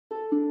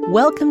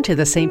Welcome to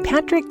the St.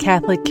 Patrick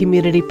Catholic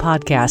Community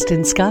Podcast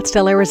in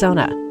Scottsdale,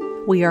 Arizona.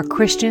 We are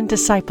Christian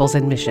disciples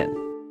in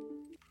mission.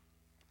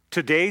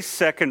 Today's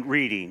second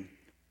reading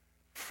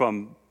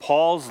from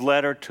Paul's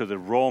letter to the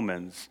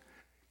Romans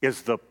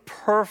is the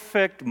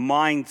perfect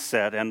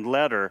mindset and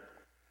letter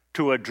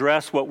to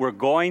address what we're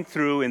going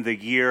through in the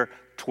year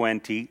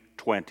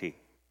 2020.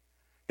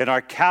 In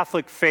our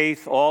Catholic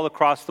faith all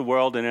across the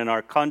world and in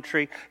our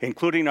country,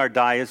 including our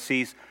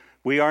diocese,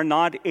 we are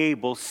not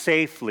able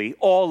safely,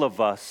 all of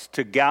us,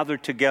 to gather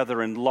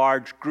together in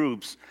large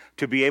groups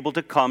to be able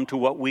to come to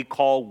what we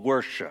call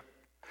worship.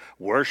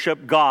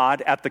 Worship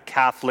God at the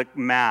Catholic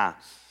Mass.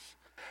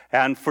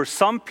 And for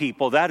some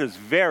people, that is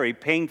very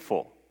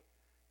painful.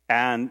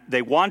 And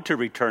they want to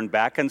return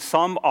back, and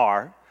some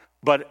are.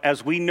 But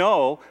as we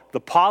know,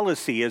 the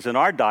policy is in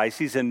our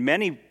diocese and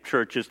many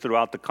churches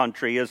throughout the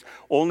country is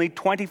only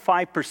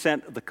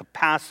 25% of the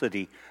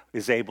capacity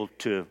is able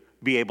to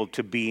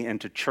be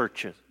into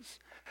churches.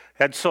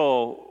 And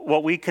so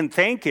what we can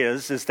think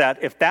is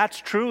that if that's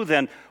true,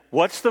 then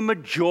what's the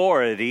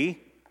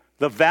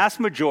vast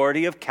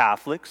majority of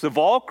Catholics, of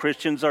all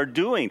Christians are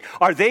doing?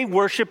 Are they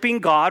worshiping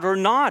God or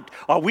not?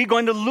 Are we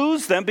going to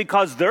lose them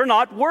because they're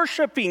not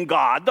worshiping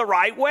God the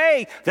right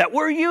way that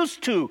we're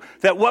used to,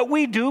 that what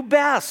we do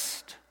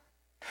best?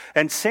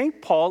 And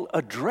St. Paul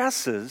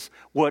addresses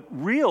what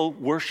real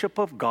worship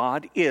of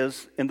God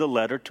is in the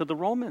letter to the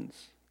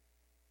Romans.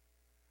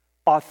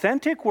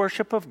 Authentic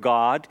worship of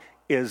God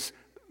is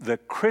the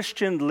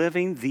Christian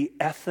living the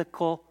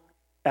ethical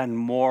and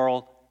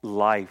moral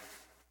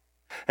life.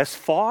 As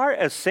far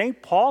as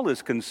St. Paul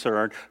is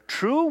concerned,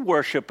 true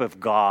worship of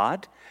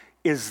God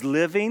is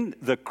living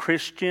the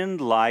Christian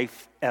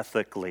life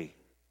ethically.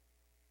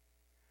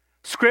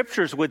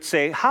 Scriptures would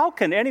say, how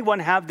can anyone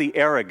have the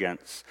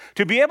arrogance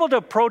to be able to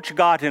approach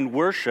God in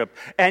worship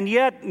and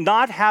yet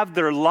not have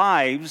their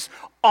lives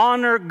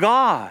honor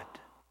God?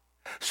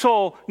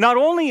 So not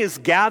only is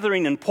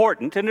gathering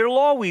important, and it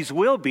always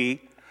will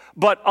be,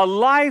 but a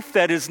life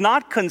that is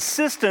not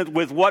consistent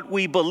with what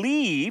we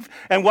believe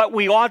and what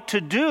we ought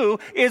to do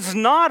is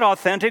not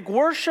authentic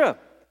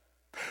worship.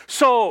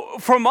 So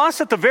from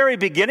us at the very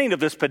beginning of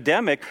this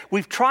pandemic,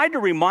 we've tried to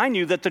remind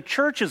you that the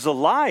church is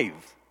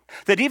alive.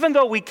 That even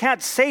though we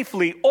can't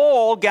safely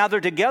all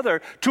gather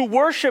together to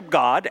worship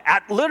God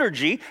at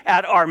liturgy,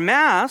 at our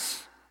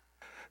Mass,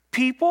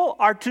 people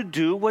are to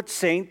do what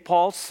St.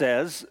 Paul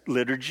says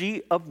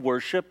liturgy of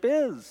worship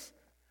is.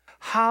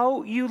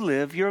 How you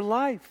live your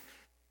life.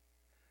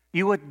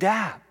 You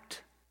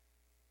adapt.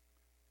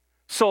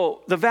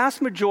 So the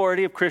vast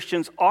majority of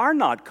Christians are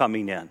not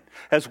coming in.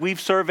 As we've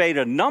surveyed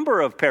a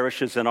number of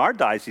parishes in our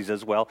diocese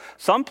as well,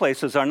 some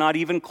places are not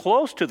even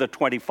close to the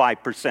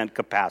 25%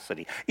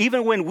 capacity.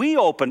 Even when we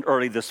opened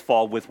early this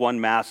fall with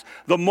one Mass,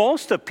 the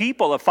most of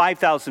people, a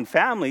 5,000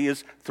 family,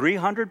 is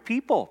 300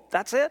 people.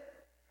 That's it.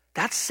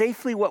 That's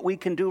safely what we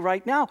can do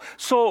right now.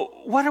 So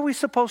what are we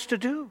supposed to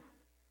do?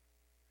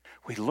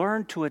 We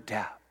learn to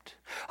adapt.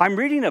 I'm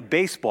reading a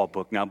baseball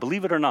book now,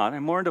 believe it or not.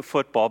 I'm more into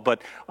football,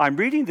 but I'm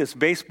reading this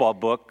baseball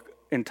book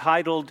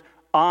entitled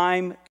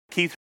I'm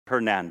Keith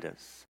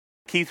Hernandez.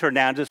 Keith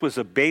Hernandez was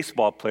a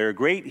baseball player,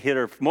 great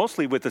hitter,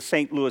 mostly with the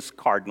St. Louis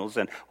Cardinals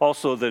and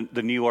also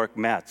the New York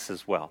Mets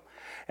as well.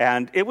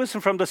 And it was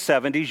from the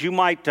 70s. You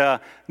might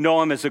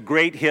know him as a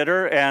great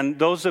hitter, and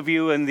those of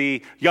you in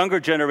the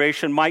younger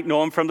generation might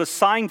know him from the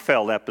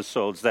Seinfeld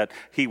episodes that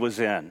he was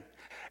in.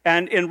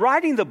 And in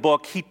writing the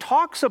book, he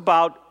talks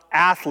about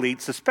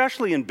athletes,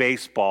 especially in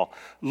baseball,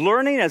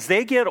 learning as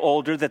they get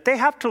older that they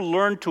have to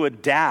learn to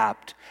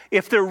adapt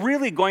if they're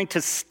really going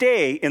to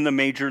stay in the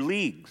major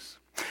leagues.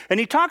 And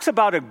he talks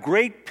about a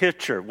great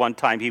pitcher one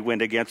time he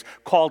went against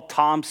called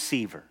Tom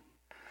Seaver.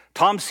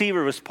 Tom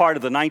Seaver was part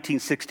of the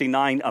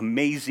 1969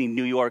 amazing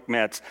New York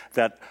Mets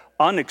that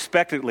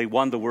unexpectedly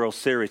won the World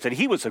Series. And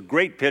he was a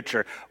great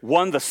pitcher,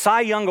 won the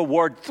Cy Young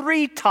Award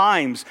 3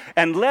 times,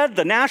 and led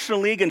the National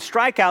League in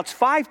strikeouts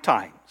 5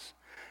 times.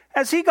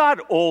 As he got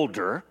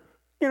older,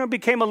 it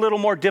became a little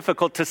more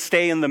difficult to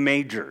stay in the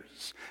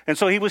majors. And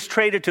so he was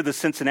traded to the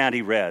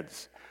Cincinnati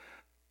Reds.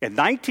 In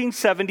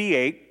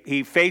 1978,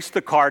 he faced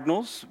the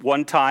Cardinals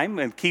one time,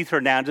 and Keith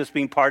Hernandez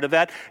being part of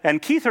that.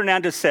 And Keith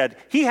Hernandez said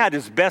he had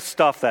his best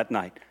stuff that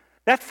night.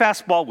 That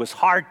fastball was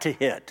hard to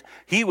hit.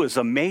 He was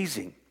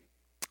amazing.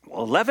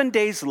 Well, 11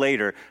 days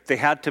later, they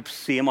had to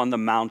see him on the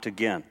mound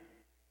again.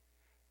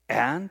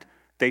 And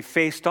they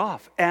faced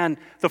off. And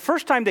the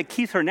first time that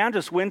Keith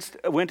Hernandez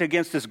went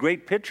against this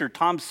great pitcher,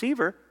 Tom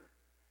Seaver,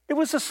 it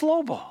was a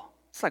slow ball.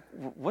 It's like,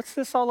 what's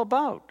this all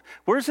about?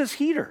 Where's his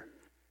heater?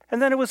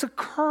 And then it was a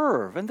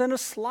curve, and then a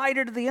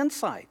slider to the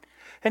inside.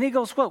 And he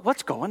goes, well,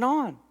 what's going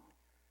on?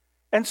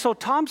 And so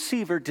Tom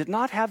Seaver did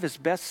not have his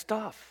best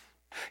stuff.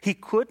 He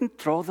couldn't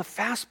throw the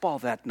fastball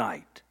that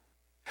night.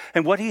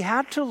 And what he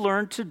had to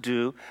learn to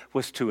do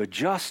was to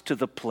adjust to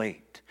the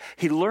plate.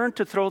 He learned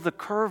to throw the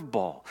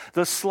curveball,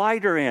 the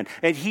slider in,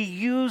 and he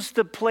used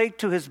the plate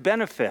to his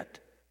benefit.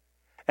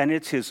 And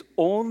it's his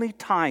only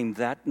time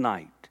that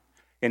night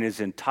in his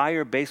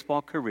entire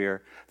baseball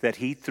career that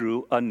he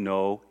threw a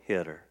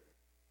no-hitter.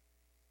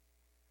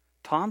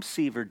 Tom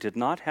Seaver did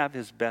not have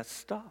his best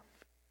stuff,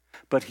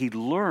 but he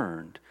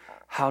learned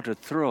how to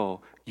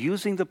throw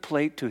using the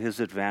plate to his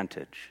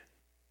advantage.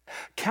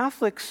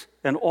 Catholics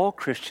and all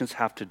Christians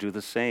have to do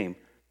the same.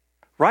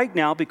 Right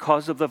now,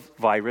 because of the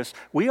virus,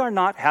 we are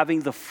not having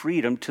the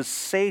freedom to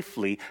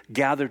safely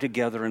gather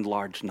together in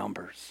large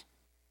numbers.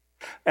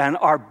 And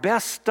our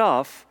best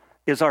stuff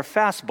is our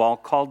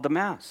fastball called the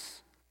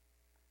Mass.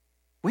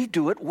 We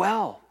do it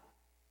well.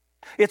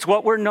 It's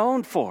what we're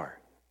known for.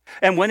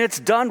 And when it's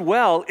done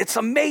well, it's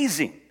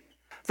amazing.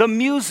 The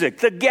music,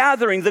 the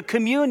gathering, the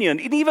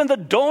communion, and even the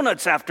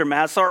donuts after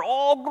Mass are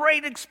all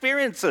great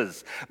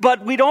experiences.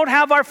 But we don't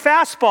have our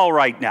fastball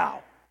right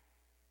now.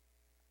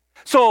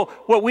 So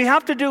what we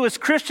have to do as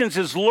Christians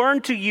is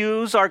learn to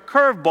use our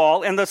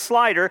curveball and the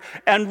slider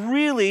and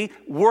really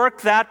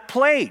work that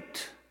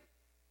plate.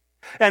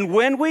 And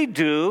when we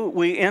do,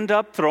 we end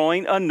up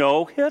throwing a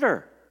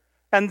no-hitter.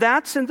 And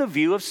that's in the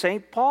view of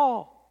St.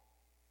 Paul.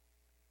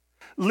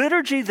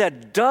 Liturgy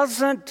that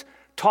doesn't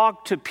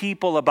talk to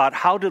people about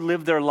how to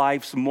live their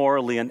lives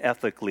morally and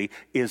ethically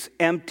is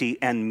empty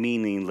and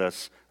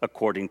meaningless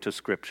according to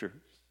Scriptures.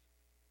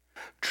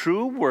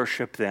 True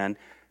worship, then,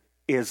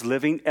 is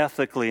living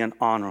ethically and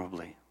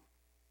honorably.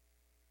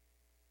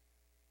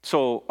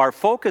 So our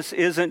focus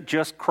isn't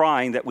just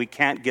crying that we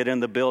can't get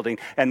in the building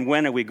and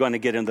when are we going to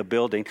get in the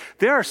building.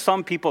 There are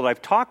some people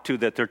I've talked to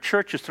that their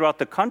churches throughout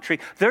the country,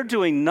 they're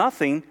doing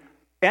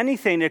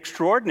anything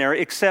extraordinary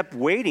except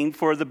waiting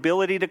for the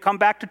ability to come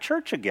back to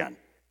church again.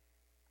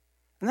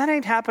 And that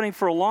ain't happening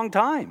for a long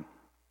time,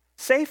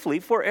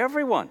 safely for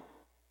everyone.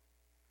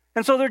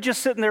 And so they're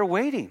just sitting there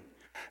waiting.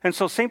 And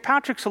so St.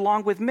 Patrick's,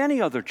 along with many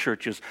other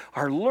churches,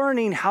 are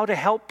learning how to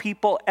help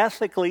people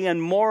ethically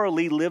and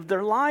morally live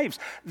their lives.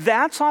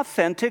 That's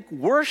authentic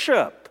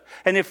worship.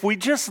 And if we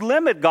just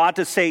limit God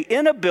to say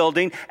in a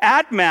building,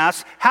 at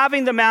Mass,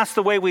 having the Mass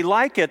the way we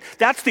like it,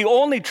 that's the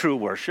only true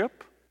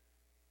worship.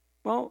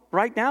 Well,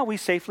 right now we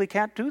safely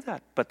can't do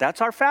that. But that's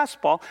our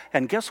fastball.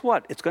 And guess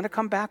what? It's going to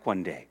come back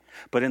one day.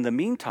 But in the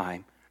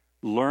meantime,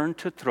 learn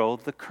to throw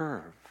the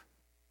curve.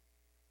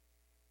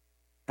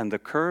 And the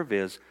curve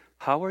is,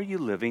 how are you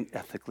living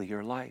ethically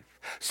your life?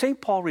 St.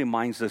 Paul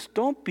reminds us,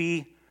 don't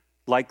be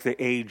like the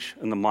age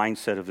and the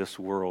mindset of this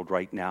world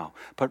right now,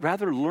 but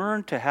rather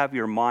learn to have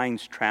your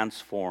minds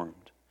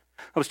transformed.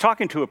 I was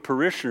talking to a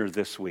parishioner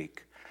this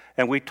week,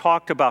 and we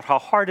talked about how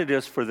hard it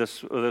is for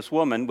this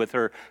woman with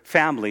her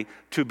family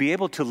to be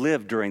able to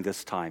live during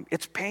this time.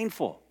 It's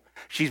painful.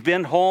 She's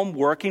been home,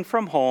 working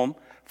from home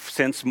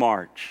since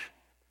March,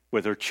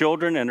 with her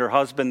children and her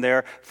husband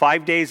there.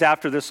 5 days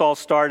after this all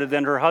started,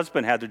 then her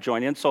husband had to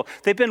join in. So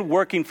they've been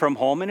working from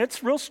home, and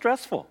it's real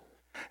stressful.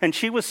 And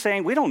she was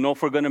saying, we don't know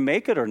if we're going to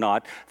make it or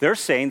not. They're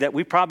saying that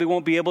we probably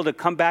won't be able to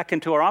come back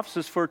into our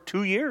offices for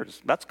 2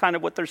 years. That's kind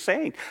of what they're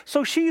saying.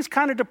 So she's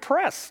kind of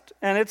depressed,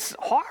 and it's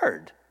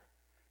hard.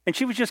 And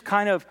she was just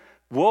kind of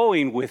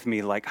woeing with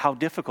me, like how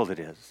difficult it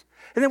is.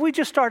 And then we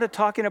just started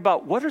talking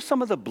about what are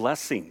some of the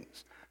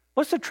blessings.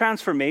 What's the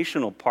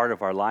transformational part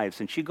of our lives?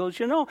 And she goes,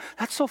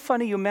 that's so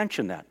funny you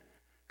mentioned that.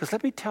 Because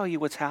let me tell you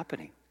what's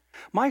happening.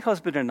 My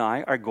husband and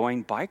I are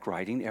going bike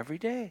riding every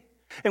day.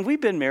 And we've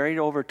been married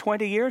over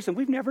 20 years, and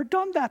we've never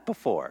done that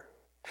before.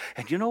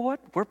 And you know what?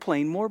 We're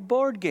playing more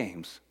board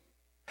games.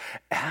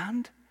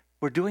 And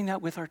we're doing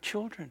that with our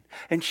children.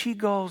 And she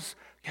goes,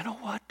 you know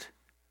what?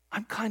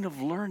 I'm kind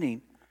of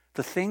learning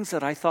the things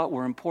that I thought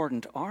were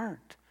important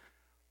aren't.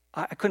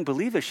 I couldn't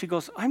believe it. She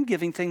goes, I'm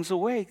giving things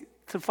away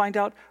to find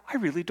out I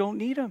really don't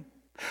need them.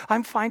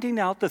 I'm finding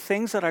out the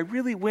things that I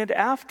really went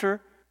after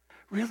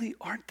really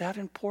aren't that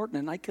important,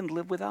 and I can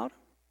live without them.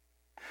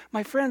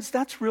 My friends,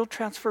 that's real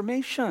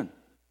transformation.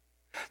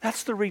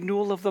 That's the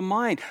renewal of the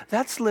mind.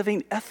 That's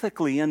living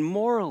ethically and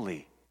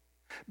morally.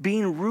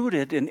 Being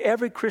rooted in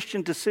every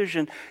Christian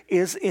decision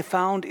is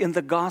found in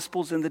the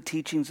Gospels and the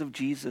teachings of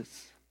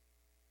Jesus.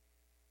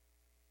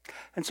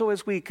 And so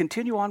as we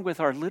continue on with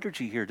our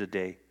liturgy here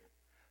today,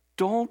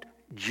 don't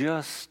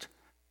just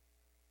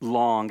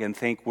long and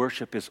think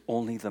worship is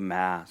only the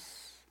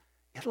Mass.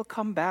 It'll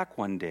come back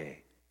one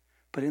day.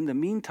 But in the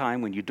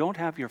meantime, when you don't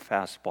have your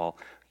fastball,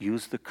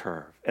 use the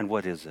curve. And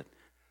what is it?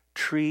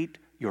 Treat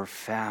your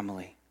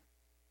family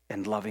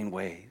in loving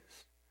ways.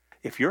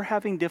 If you're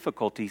having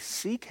difficulty,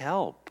 seek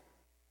help.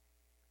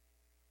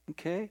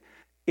 Okay?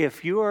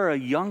 If you are a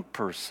young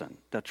person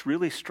that's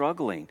really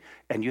struggling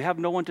and you have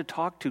no one to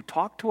talk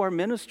to our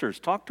ministers,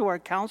 talk to our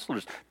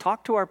counselors,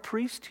 talk to our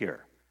priest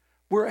here.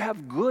 We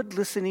have good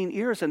listening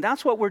ears, and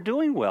that's what we're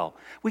doing well.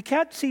 We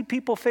can't see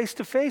people face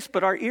to face,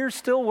 but our ears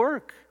still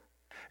work.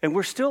 And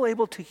we're still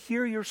able to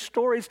hear your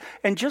stories.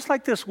 And just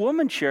like this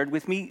woman shared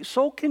with me,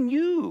 so can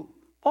you,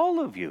 all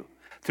of you,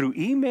 through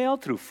email,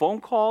 through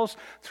phone calls,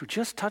 through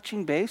just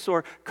touching base,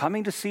 or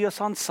coming to see us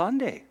on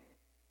Sunday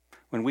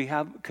when we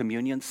have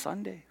Communion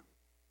Sunday.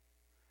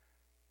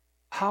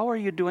 How are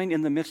you doing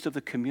in the midst of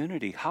the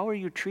community? How are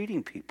you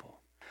treating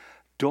people?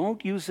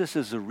 Don't use this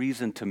as a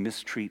reason to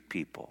mistreat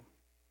people.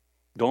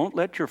 Don't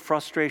let your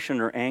frustration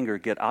or anger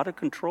get out of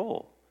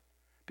control,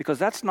 because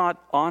that's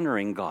not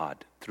honoring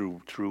God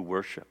through true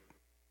worship.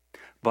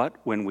 But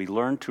when we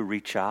learn to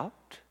reach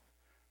out,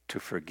 to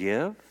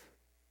forgive,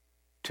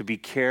 to be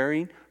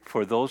caring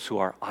for those who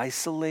are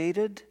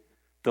isolated,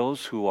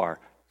 those who are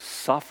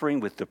suffering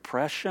with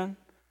depression,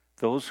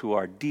 those who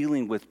are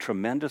dealing with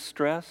tremendous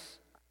stress,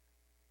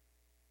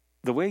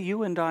 the way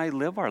you and I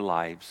live our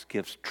lives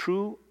gives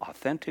true,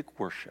 authentic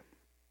worship.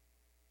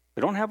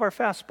 We don't have our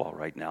fastball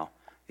right now.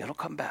 It'll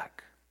come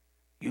back.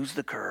 Use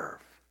the curve.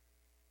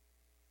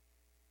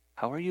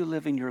 How are you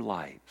living your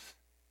lives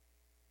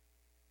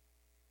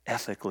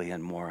ethically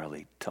and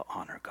morally to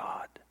honor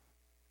God?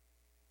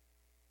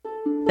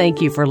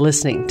 Thank you for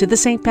listening to the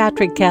St.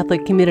 Patrick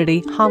Catholic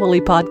Community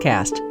Homily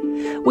Podcast.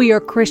 We are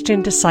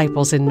Christian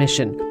disciples in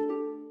mission,